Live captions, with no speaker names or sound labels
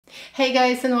Hey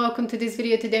guys, and welcome to this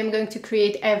video. Today I'm going to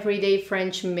create everyday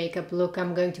French makeup look.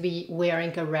 I'm going to be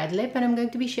wearing a red lip and I'm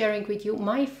going to be sharing with you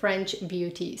my French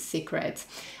beauty secrets.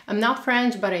 I'm not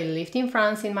French, but I lived in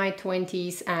France in my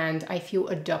 20s and I feel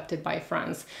adopted by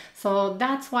France. So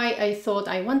that's why I thought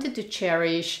I wanted to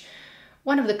cherish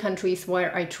one of the countries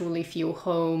where I truly feel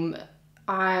home.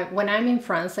 When I'm in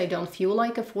France, I don't feel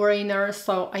like a foreigner,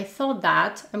 so I thought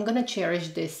that I'm gonna cherish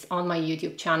this on my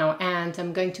YouTube channel, and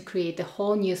I'm going to create a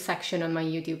whole new section on my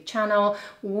YouTube channel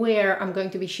where I'm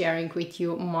going to be sharing with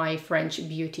you my French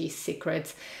beauty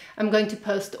secrets. I'm going to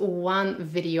post one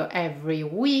video every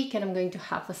week and I'm going to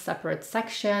have a separate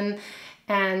section,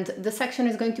 and the section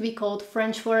is going to be called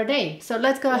French for a Day. So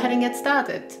let's go ahead and get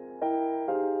started.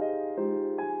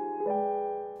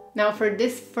 Now for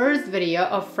this first video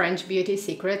of French beauty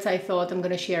secrets, I thought I'm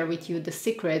going to share with you the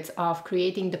secrets of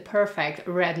creating the perfect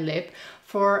red lip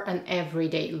for an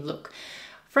everyday look.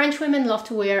 French women love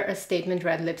to wear a statement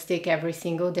red lipstick every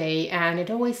single day, and it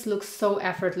always looks so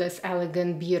effortless,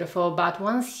 elegant, beautiful, but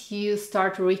once you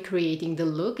start recreating the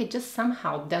look, it just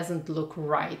somehow doesn't look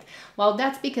right. Well,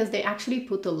 that's because they actually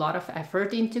put a lot of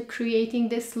effort into creating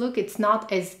this look. It's not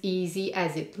as easy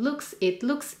as it looks. It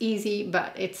looks easy,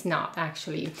 but it's not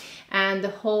actually. And the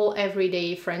whole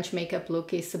everyday French makeup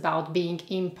look is about being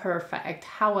imperfect.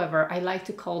 However, I like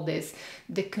to call this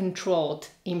the controlled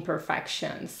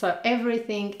imperfection. So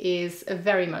everything is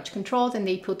very much controlled and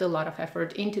they put a lot of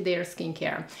effort into their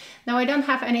skincare. Now I don't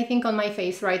have anything on my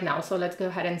face right now, so let's go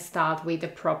ahead and start with the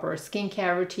proper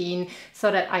skincare routine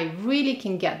so that I really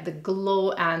can get the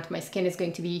glow and my skin is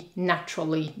going to be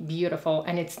naturally beautiful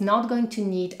and it's not going to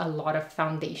need a lot of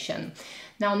foundation.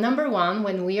 Now, number one,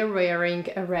 when we are wearing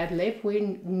a red lip,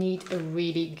 we need a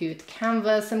really good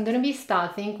canvas. I'm going to be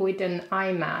starting with an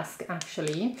eye mask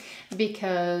actually,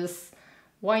 because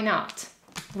why not?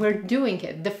 We're doing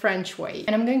it the French way.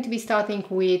 And I'm going to be starting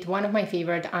with one of my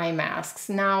favorite eye masks.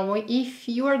 Now, if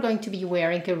you are going to be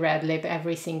wearing a red lip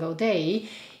every single day,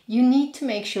 you need to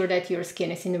make sure that your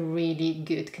skin is in a really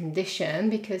good condition,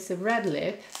 because a red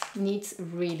lip needs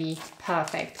really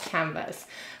perfect canvas.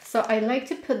 So I like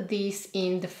to put these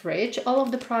in the fridge. All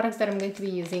of the products that I'm going to be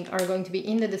using are going to be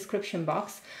in the description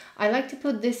box. I like to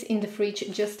put this in the fridge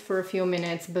just for a few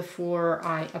minutes before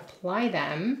I apply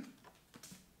them,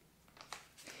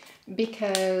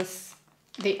 because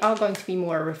they are going to be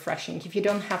more refreshing. If you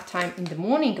don't have time in the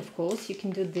morning, of course, you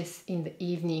can do this in the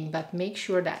evening, but make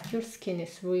sure that your skin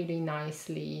is really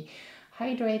nicely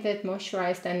hydrated,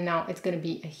 moisturized, and now it's going to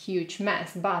be a huge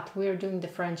mess, but we're doing the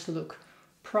French look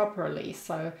properly.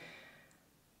 So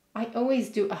I always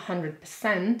do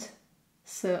 100%.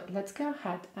 So let's go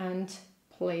ahead and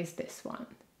place this one.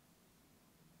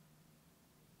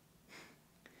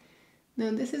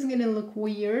 Now this is going to look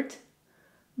weird,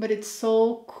 but it's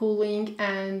so cooling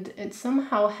and it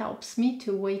somehow helps me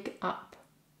to wake up.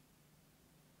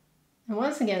 And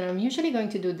once again, I'm usually going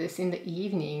to do this in the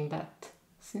evening, but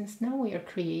since now we are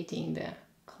creating the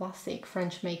classic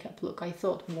French makeup look, I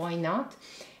thought why not?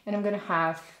 And I'm gonna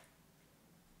have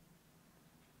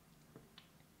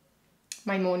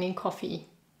my morning coffee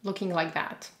looking like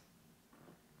that.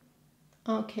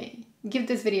 Okay, give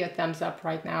this video a thumbs up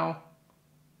right now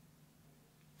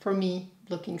for me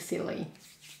looking silly.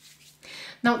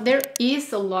 Now there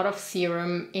is a lot of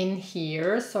serum in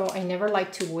here, so I never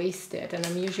like to waste it, and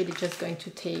I'm usually just going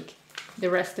to take the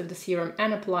rest of the serum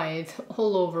and apply it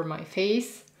all over my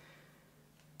face.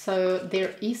 So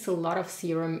there is a lot of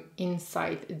serum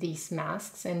inside these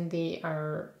masks, and the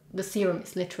serum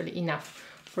is literally enough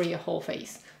for your whole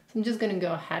face. So I'm just gonna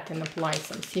go ahead and apply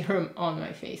some serum on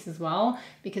my face as well,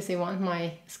 because I want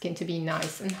my skin to be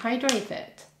nice and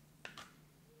hydrated.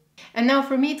 And now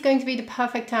for me, it's going to be the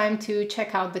perfect time to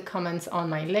check out the comments on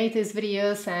my latest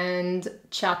videos and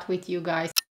chat with you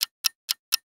guys.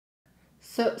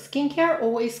 So skincare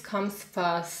always comes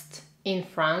first in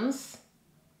France.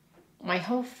 My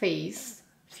whole face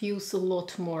feels a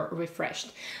lot more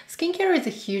refreshed. Skincare is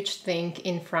a huge thing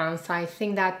in France. I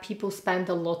think that people spend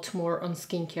a lot more on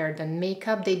skincare than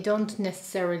makeup. They don't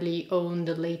necessarily own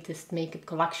the latest makeup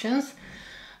collections,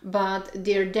 but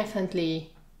they're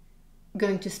definitely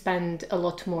going to spend a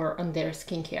lot more on their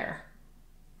skincare.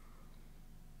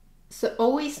 So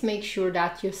always make sure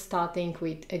that you're starting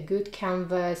with a good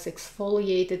canvas,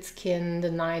 exfoliated skin the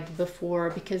night before,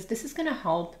 because this is going to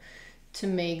help to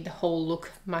make the whole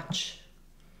look much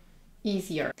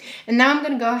easier. And now I'm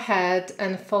going to go ahead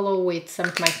and follow with some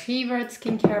of my favorite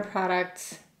skincare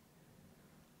products.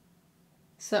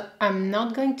 So I'm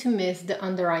not going to miss the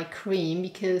under eye cream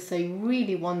because I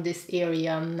really want this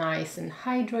area nice and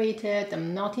hydrated.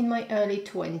 I'm not in my early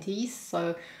 20s,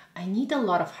 so I need a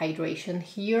lot of hydration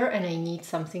here, and I need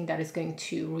something that is going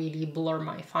to really blur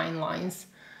my fine lines.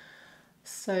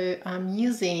 So I'm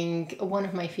using one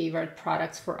of my favorite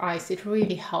products for eyes. It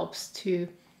really helps to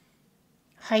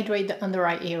hydrate the under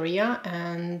eye area,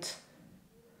 and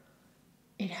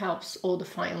it helps all the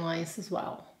fine lines as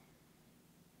well.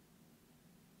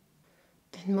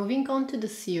 Then moving on to the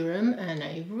serum, and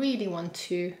I really want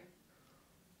to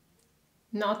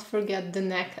not forget the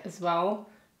neck as well,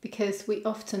 because we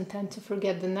often tend to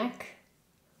forget the neck.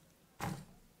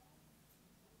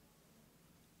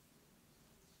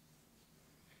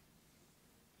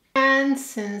 And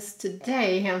since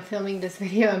today I'm filming this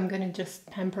video, I'm gonna just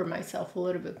pamper myself a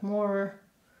little bit more.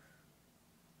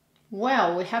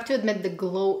 Well, we have to admit the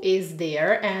glow is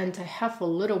there, and I have a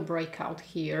little breakout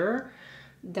here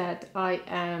that I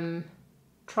am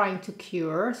trying to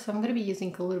cure. So I'm going to be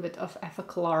using a little bit of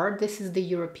Effaclar. This is the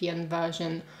European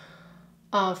version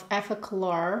of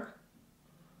Effaclar,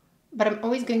 but I'm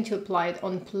always going to apply it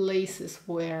on places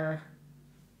where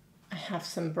I have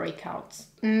some breakouts.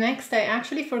 Next, I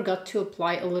actually forgot to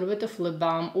apply a little bit of lip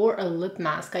balm or a lip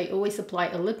mask. I always apply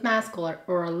a lip mask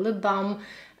or a lip balm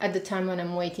at the time when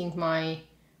I'm waiting my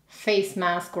face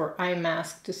mask or eye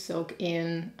mask to soak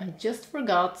in. I just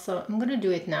forgot, so I'm gonna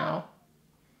do it now.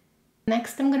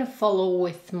 Next, I'm gonna follow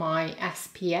with my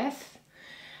SPF,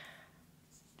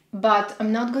 but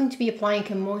I'm not going to be applying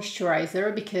a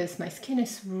moisturizer because my skin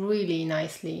is really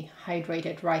nicely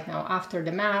hydrated right now after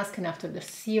the mask and after the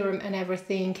serum and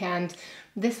everything, and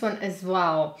this one as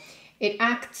well. It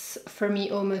acts for me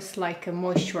almost like a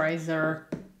moisturizer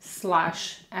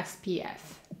slash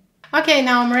SPF. Okay,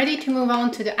 now I'm ready to move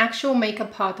on to the actual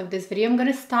makeup part of this video. I'm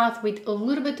gonna start with a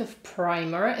little bit of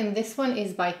primer, and this one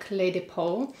is by Clé de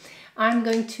Peau. I'm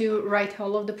going to write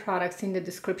all of the products in the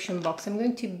description box. I'm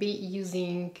going to be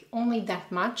using only that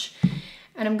much,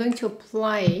 and I'm going to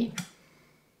apply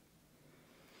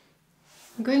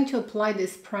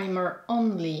this primer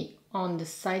only on the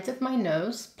sides of my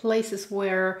nose, places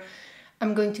where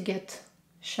I'm going to get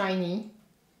shiny.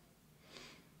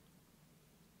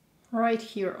 Right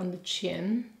here on the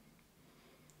chin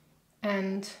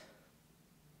and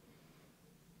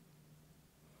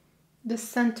the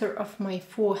center of my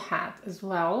forehead as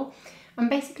well. I'm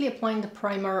basically applying the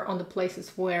primer on the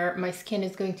places where my skin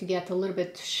is going to get a little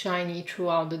bit shiny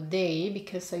throughout the day,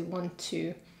 because I want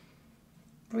to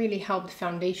really help the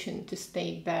foundation to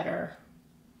stay better.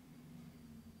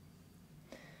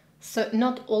 So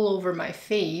not all over my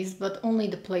face, but only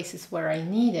the places where I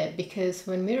need it, because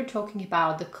when we're talking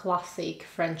about the classic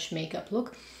French makeup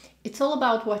look, it's all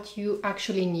about what you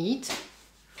actually need.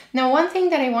 Now, one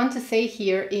thing that I want to say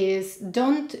here is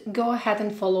don't go ahead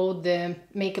and follow the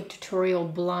makeup tutorial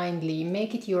blindly.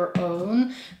 Make it your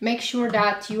own. Make sure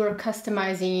that you are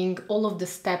customizing all of the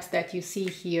steps that you see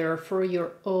here for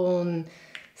your own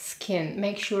skin.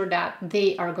 Make sure that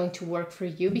they are going to work for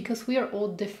you, because we are all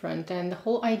different, and the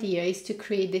whole idea is to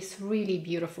create this really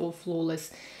beautiful,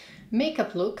 flawless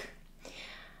makeup look.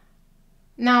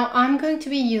 Now I'm going to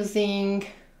be using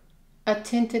a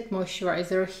tinted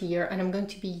moisturizer here, and I'm going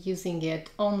to be using it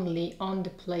only on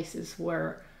the places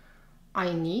where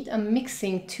I need. I'm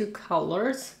mixing two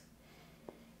colors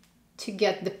to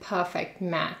get the perfect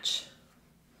match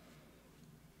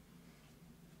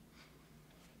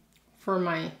for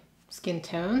my skin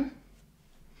tone.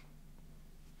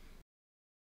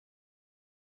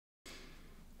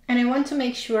 And I want to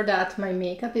make sure that my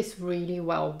makeup is really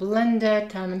well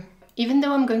blended. Even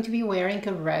though I'm going to be wearing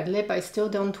a red lip, I still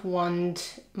don't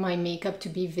want my makeup to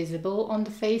be visible on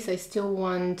the face. I still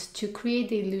want to create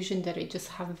the illusion that I just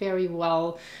have very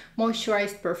well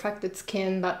moisturized, perfected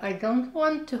skin, but I don't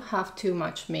want to have too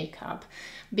much makeup,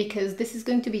 because this is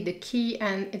going to be the key,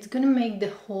 and it's going to make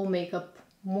the whole makeup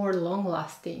more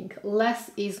long-lasting.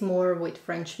 Less is more with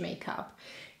French makeup.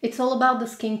 It's all about the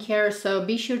skincare, so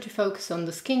be sure to focus on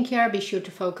the skincare, be sure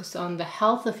to focus on the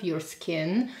health of your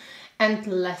skin, and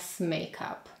less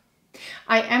makeup.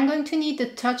 I am going to need a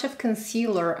touch of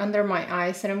concealer under my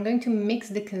eyes, and I'm going to mix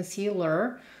the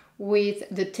concealer with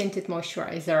the tinted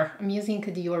moisturizer. I'm using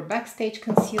a Dior Backstage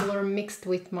concealer mixed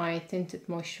with my tinted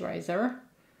moisturizer.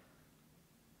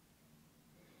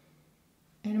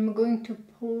 And I'm going to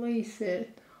place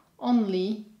it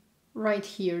only right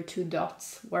here, 2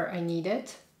 dots where I need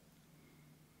it.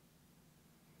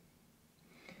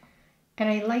 And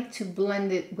I like to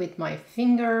blend it with my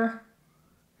finger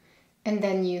and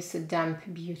then use a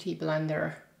damp beauty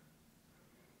blender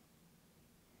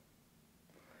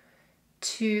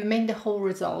to make the whole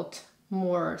result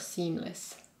more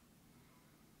seamless.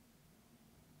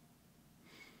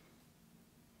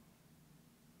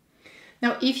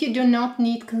 Now, if you do not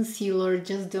need concealer,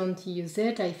 just don't use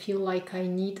it. I feel like I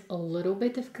need a little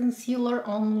bit of concealer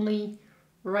only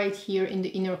right here in the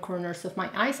inner corners of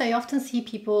my eyes. I often see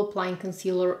people applying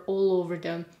concealer all over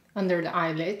them, under the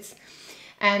eyelids.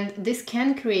 And this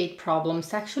can create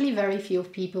problems. Actually, very few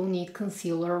people need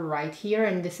concealer right here.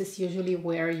 And this is usually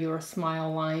where your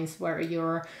smile lines, where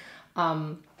your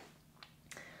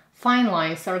fine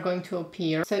lines are going to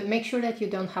appear. So make sure that you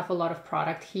don't have a lot of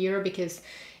product here because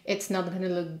it's not going to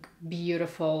look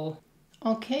beautiful.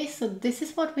 Okay, so this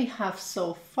is what we have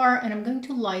so far, and I'm going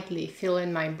to lightly fill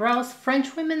in my brows.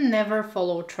 French women never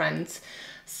follow trends.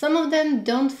 Some of them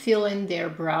don't fill in their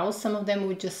brows, some of them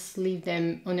would just leave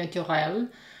them au naturel,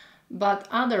 but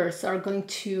others are going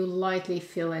to lightly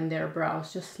fill in their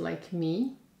brows, just like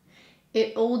me.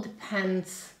 It all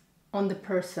depends on the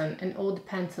person and all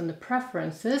depends on the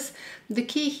preferences. The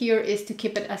key here is to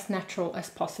keep it as natural as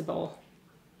possible.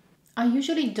 I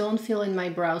usually don't fill in my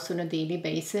brows on a daily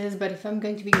basis, but if I'm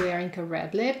going to be wearing a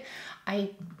red lip,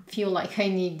 I feel like I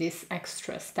need this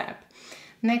extra step.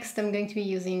 Next, I'm going to be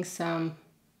using some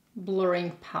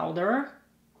blurring powder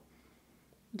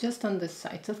just on the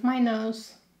sides of my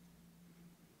nose.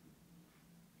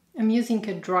 I'm using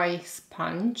a dry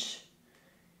sponge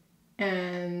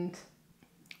and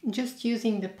just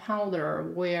using the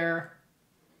powder where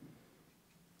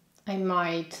I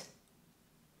might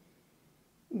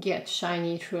get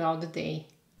shiny throughout the day.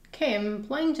 Okay, I'm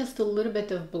applying just a little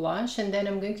bit of blush and then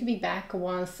I'm going to be back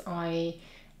once I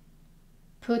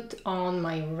put on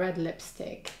my red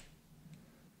lipstick.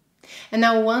 And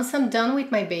now once I'm done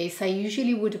with my base, I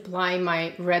usually would apply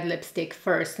my red lipstick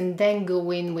first and then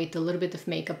go in with a little bit of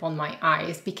makeup on my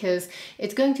eyes because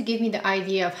it's going to give me the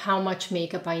idea of how much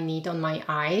makeup I need on my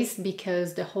eyes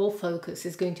because the whole focus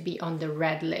is going to be on the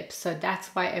red lips. So that's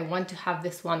why I want to have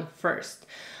this one first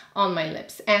on my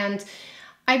lips. And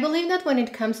I believe that when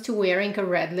it comes to wearing a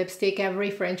red lipstick, every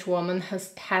French woman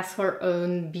has her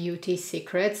own beauty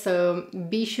secret. So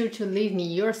be sure to leave me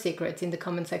your secrets in the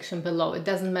comment section below. It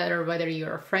doesn't matter whether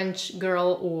you're a French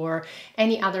girl or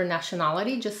any other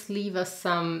nationality, just leave us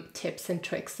some tips and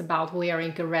tricks about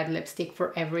wearing a red lipstick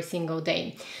for every single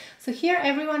day. So here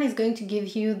everyone is going to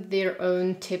give you their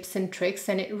own tips and tricks,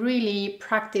 and it really,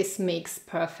 practice makes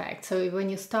perfect. So when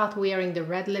you start wearing the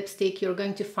red lipstick, you're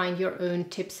going to find your own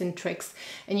tips and tricks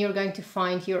and you're going to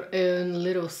find your own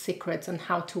little secrets on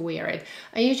how to wear it.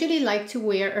 I usually like to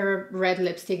wear a red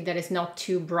lipstick that is not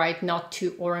too bright, not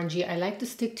too orangey. I like to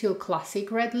stick to a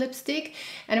classic red lipstick,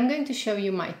 and I'm going to show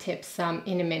you my tips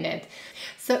in a minute.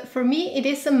 So for me, it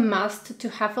is a must to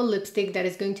have a lipstick that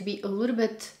is going to be a little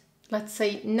bit, let's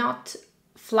say, not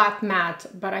flat matte,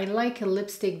 but I like a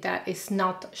lipstick that is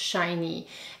not shiny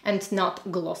and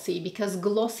not glossy, because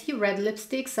glossy red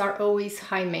lipsticks are always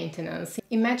high maintenance.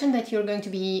 Imagine that you're going to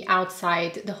be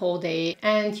outside the whole day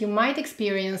and you might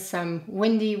experience some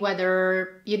windy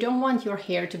weather. You don't want your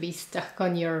hair to be stuck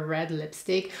on your red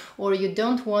lipstick, or you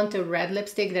don't want a red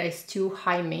lipstick that is too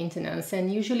high maintenance.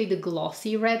 And usually the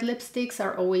glossy red lipsticks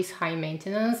are always high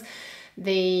maintenance.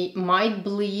 They might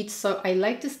bleed, so I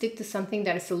like to stick to something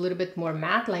that is a little bit more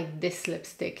matte, like this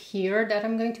lipstick here that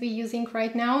I'm going to be using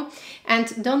right now.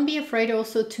 And don't be afraid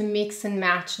also to mix and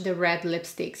match the red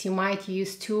lipsticks. You might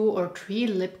use 2 or 3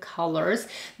 lip colors.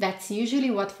 That's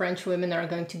usually what French women are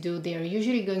going to do. They're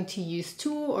usually going to use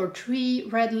 2 or 3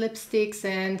 red lipsticks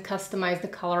and customize the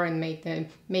color and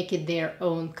make it their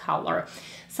own color.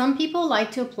 Some people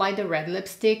like to apply the red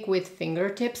lipstick with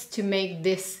fingertips to make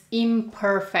this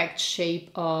imperfect shape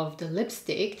of the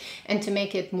lipstick and to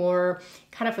make it more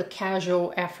kind of a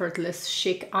casual, effortless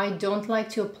chic. I don't like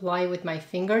to apply with my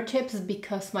fingertips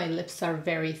because my lips are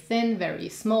very thin, very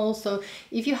small. So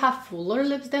if you have fuller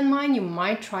lips than mine, you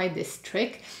might try this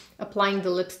trick, applying the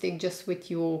lipstick just with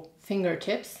your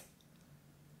fingertips.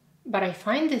 But I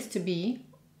find this to be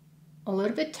a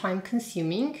little bit time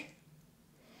consuming.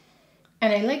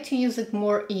 And I like to use it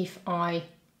more if I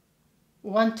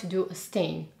want to do a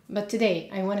stain. But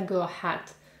today I want to go ahead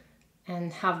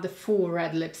and have the full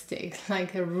red lipstick,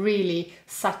 like a really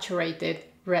saturated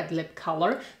red lip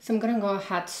color. So I'm going to go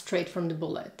ahead straight from the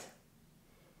bullet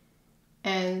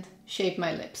and shape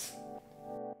my lips.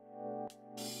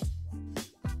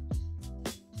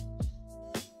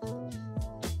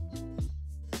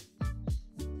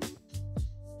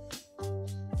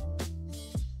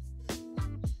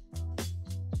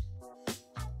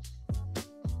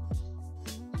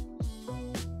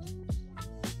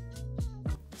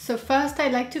 So first I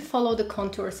like to follow the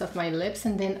contours of my lips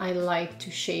and then I like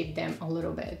to shape them a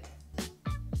little bit.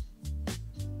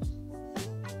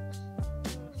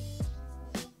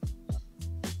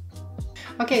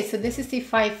 Okay, so this is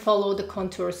if I follow the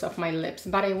contours of my lips,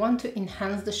 but I want to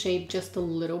enhance the shape just a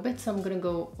little bit. So I'm gonna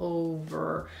go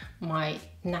over my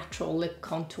natural lip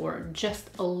contour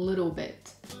just a little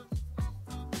bit.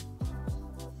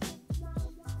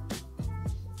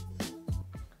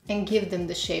 And give them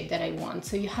the shape that I want.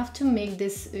 So you have to make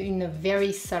this in a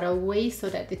very subtle way so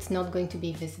that it's not going to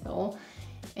be visible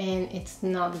and it's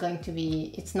not going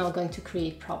to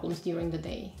create problems during the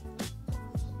day.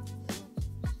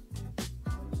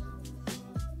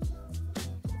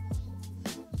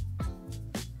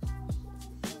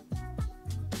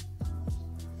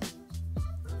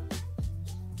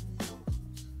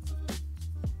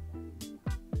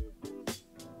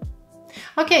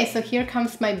 Okay, so here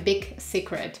comes my big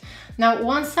secret. Now,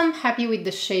 once I'm happy with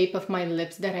the shape of my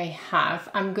lips that I have,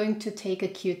 I'm going to take a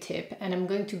Q-tip and I'm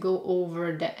going to go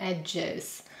over the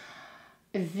edges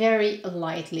very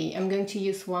lightly. I'm going to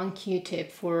use one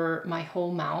Q-tip for my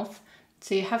whole mouth.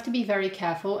 So you have to be very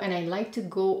careful, and I like to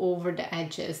go over the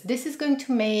edges. This is going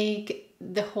to make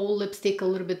the whole lipstick a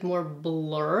little bit more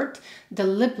blurred, the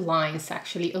lip lines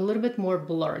actually a little bit more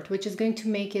blurred, which is going to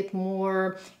make it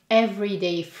more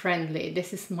everyday friendly.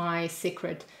 This is my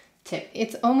secret tip.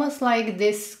 It's almost like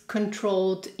this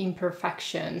controlled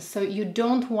imperfection. So you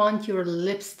don't want your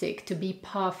lipstick to be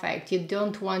perfect. You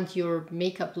don't want your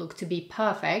makeup look to be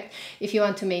perfect. If you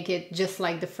want to make it just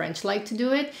like the French like to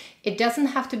do it, it doesn't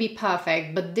have to be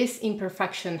perfect, but this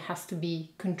imperfection has to be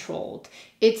controlled.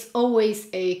 It's always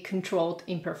a controlled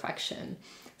imperfection.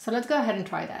 So let's go ahead and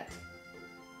try that.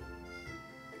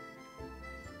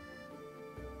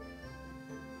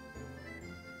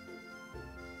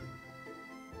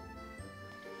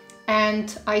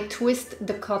 And I twist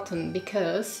the cotton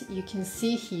because you can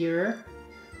see here,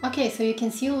 okay, so you can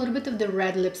see a little bit of the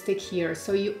red lipstick here.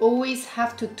 So you always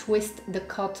have to twist the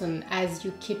cotton as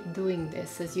you keep doing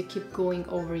this, as you keep going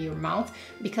over your mouth,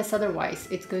 because otherwise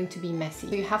it's going to be messy.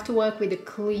 So you have to work with a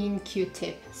clean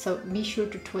Q-tip, so be sure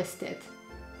to twist it.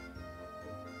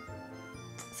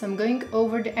 So I'm going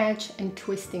over the edge and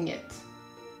twisting it.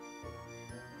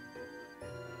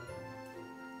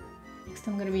 Next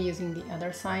I'm going to be using the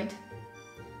other side.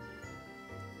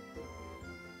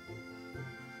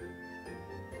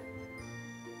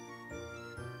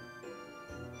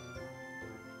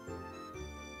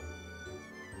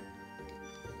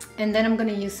 And then I'm going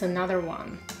to use another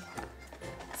one.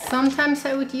 Sometimes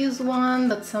I would use one,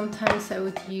 but sometimes I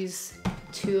would use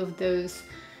two of those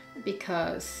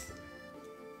because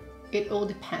it all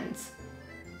depends.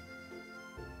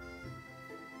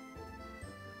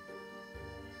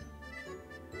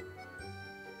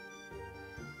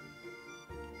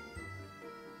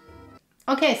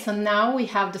 Okay, so now we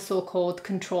have the so-called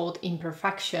controlled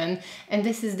imperfection, and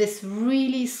this is this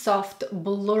really soft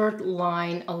blurred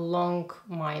line along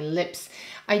my lips.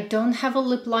 I don't have a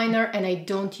lip liner and I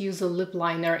don't use a lip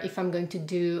liner if I'm going to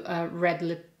do a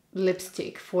red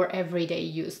lipstick for everyday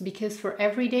use, because for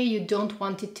everyday you don't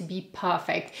want it to be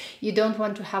perfect. You don't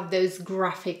want to have those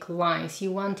graphic lines.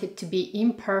 You want it to be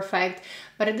imperfect,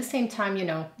 but at the same time, you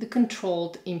know, the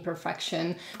controlled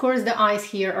imperfection. Of course, the eyes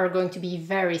here are going to be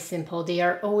very simple. They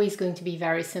are always going to be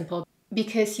very simple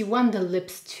because you want the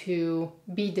lips to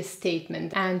be the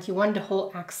statement and you want the whole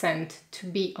accent to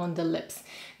be on the lips.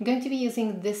 I'm going to be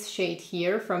using this shade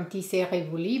here from Tissé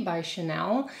Révolu by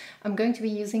Chanel. I'm going to be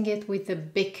using it with a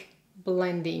big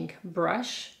blending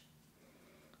brush,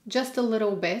 just a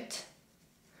little bit.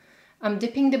 I'm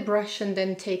dipping the brush and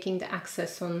then taking the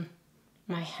excess on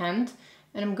my hand,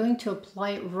 and I'm going to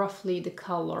apply roughly the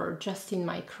color just in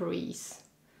my crease.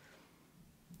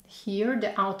 Here,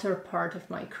 the outer part of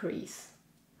my crease.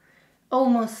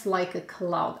 Almost like a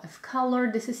cloud of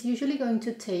color. This is usually going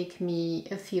to take me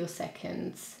a few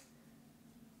seconds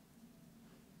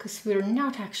because we're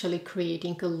not actually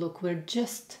creating a look, we're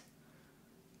just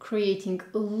creating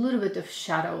a little bit of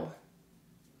shadow.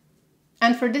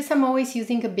 And for this I'm always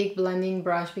using a big blending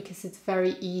brush because it's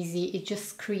very easy. It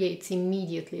just creates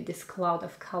immediately this cloud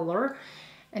of color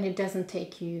and it doesn't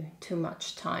take you too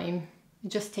much time. It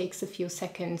just takes a few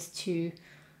seconds to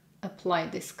apply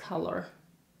this color.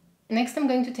 Next, I'm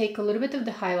going to take a little bit of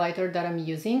the highlighter that I'm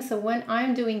using. So when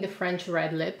I'm doing the French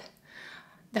red lip,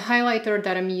 the highlighter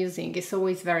that I'm using is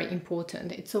always very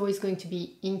important. It's always going to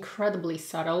be incredibly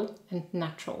subtle and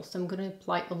natural. So I'm going to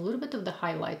apply a little bit of the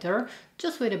highlighter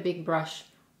just with a big brush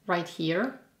right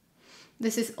here.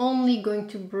 This is only going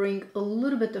to bring a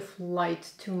little bit of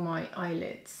light to my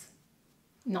eyelids,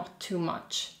 not too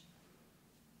much.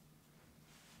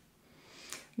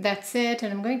 That's it,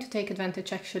 and I'm going to take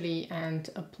advantage actually and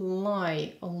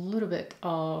apply a little bit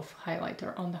of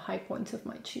highlighter on the high points of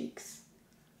my cheeks.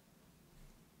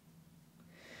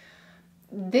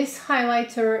 This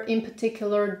highlighter in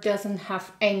particular doesn't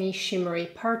have any shimmery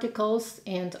particles,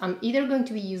 and I'm either going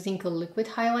to be using a liquid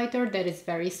highlighter that is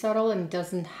very subtle and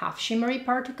doesn't have shimmery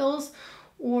particles,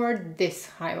 or this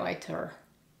highlighter.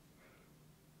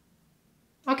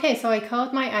 Okay, so I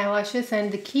curled my eyelashes, and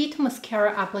the key to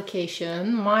mascara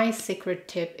application, my secret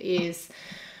tip is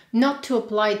not to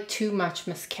apply too much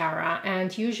mascara,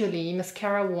 and usually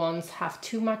mascara wands have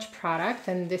too much product,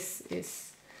 and this is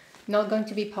not going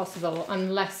to be possible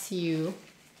unless you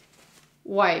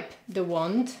wipe the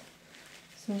wand.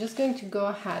 So I'm just going to go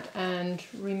ahead and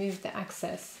remove the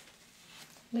excess.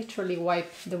 Literally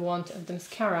wipe the wand of the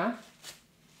mascara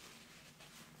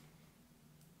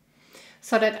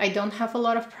so that I don't have a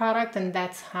lot of product, and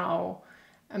that's how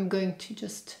I'm going to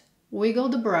just wiggle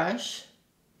the brush,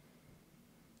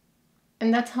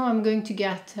 and that's how I'm going to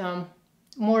get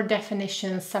more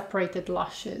definition, separated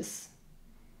lashes,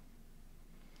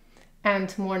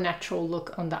 and more natural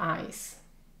look on the eyes.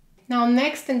 Now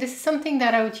next, and this is something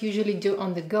that I would usually do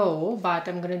on the go, but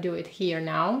I'm gonna do it here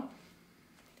now.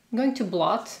 I'm going to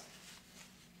blot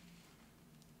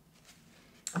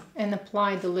and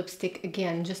apply the lipstick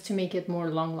again, just to make it more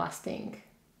long-lasting.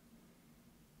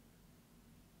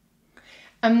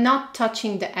 I'm not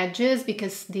touching the edges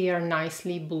because they are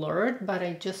nicely blurred, but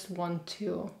I just want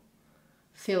to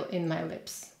fill in my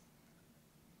lips.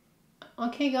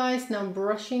 Okay guys, now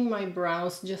brushing my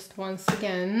brows just once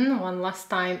again, one last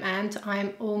time, and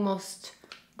I'm almost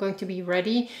going to be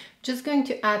ready. Just going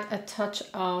to add a touch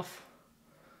of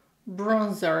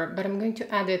bronzer, but I'm going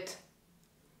to add it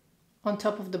on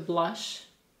top of the blush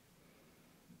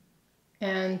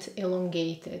and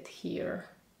elongate it here.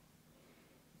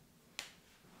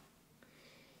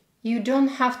 You don't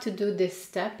have to do this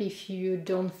step if you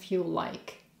don't feel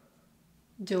like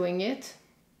doing it,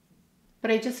 but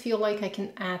I just feel like I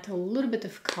can add a little bit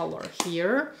of color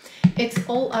here. It's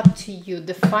all up to you.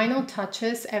 The final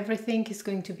touches, everything is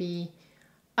going to be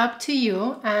up to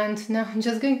you. And now I'm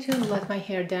just going to let my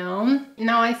hair down.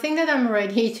 Now I think that I'm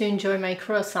ready to enjoy my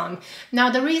croissant.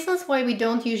 Now the reasons why we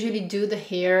don't usually do the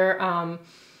hair,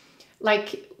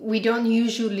 like we don't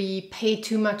usually pay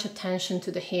too much attention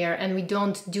to the hair and we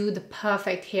don't do the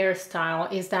perfect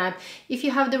hairstyle, is that if you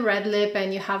have the red lip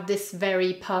and you have this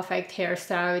very perfect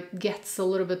hairstyle, it gets a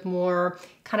little bit more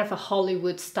kind of a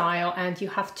Hollywood style, and you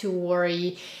have to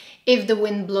worry if the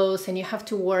wind blows, and you have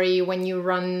to worry when you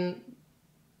run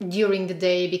during the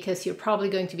day, because you're probably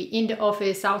going to be in the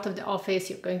office, out of the office,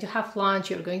 you're going to have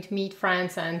lunch, you're going to meet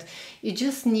friends, and you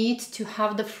just need to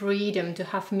have the freedom to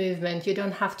have movement. You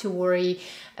don't have to worry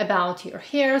about your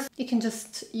hair.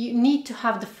 You need to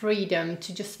have the freedom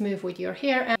to just move with your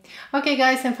hair. And okay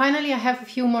guys, and finally I have a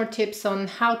few more tips on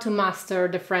how to master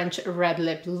the French red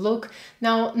lip look.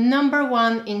 Now, number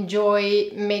one, enjoy,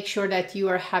 make sure that you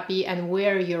are happy and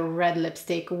wear your red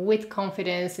lipstick with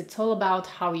confidence. It's all about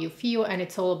how you feel, and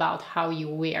it's all about how you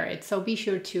wear it. So be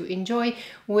sure to enjoy,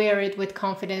 wear it with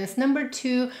confidence. Number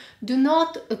two, do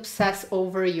not obsess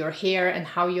over your hair and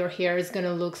how your hair is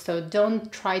gonna look. So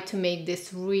don't try to make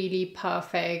this really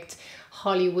perfect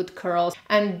Hollywood curls,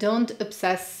 and don't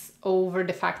obsess over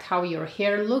the fact how your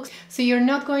hair looks. So you're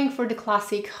not going for the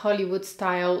classic Hollywood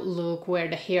style look where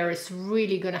the hair is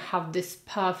really gonna have this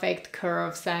perfect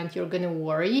curves and you're gonna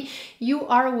worry. You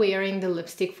are wearing the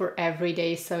lipstick for every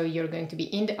day, so you're going to be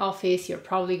in the office, you're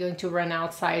probably going to run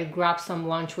outside, grab some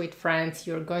lunch with friends,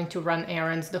 you're going to run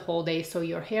errands the whole day, so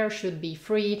your hair should be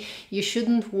free. You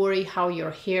shouldn't worry how your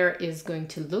hair is going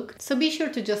to look. So be sure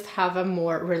to just have a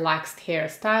more relaxed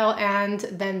hairstyle. And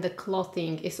then the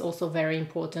clothing is also very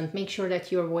important. Make sure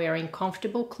that you're wearing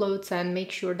comfortable clothes, and make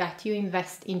sure that you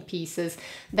invest in pieces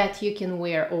that you can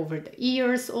wear over the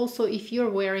ears. Also, if you're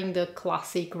wearing the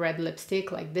classic red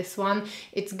lipstick like this one,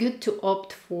 it's good to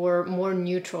opt for more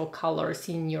neutral colors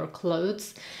in your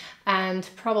clothes, and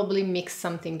probably mix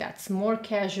something that's more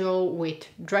casual with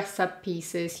dress-up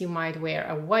pieces. You might wear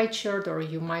a white shirt, or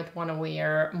you might want to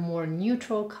wear more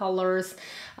neutral colors,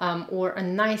 or a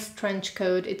nice trench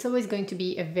coat. It's always going to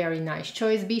be a very nice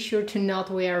choice. Be sure to not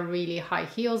wear really high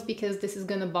heels, because this is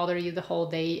going to bother you the whole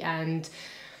day, and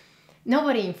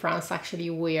nobody in France actually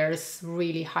wears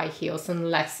really high heels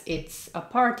unless it's a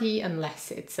party, unless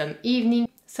it's an evening.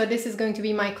 So this is going to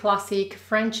be my classic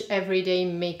French everyday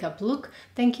makeup look.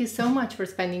 Thank you so much for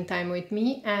spending time with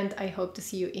me, and I hope to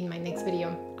see you in my next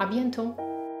video. À bientôt!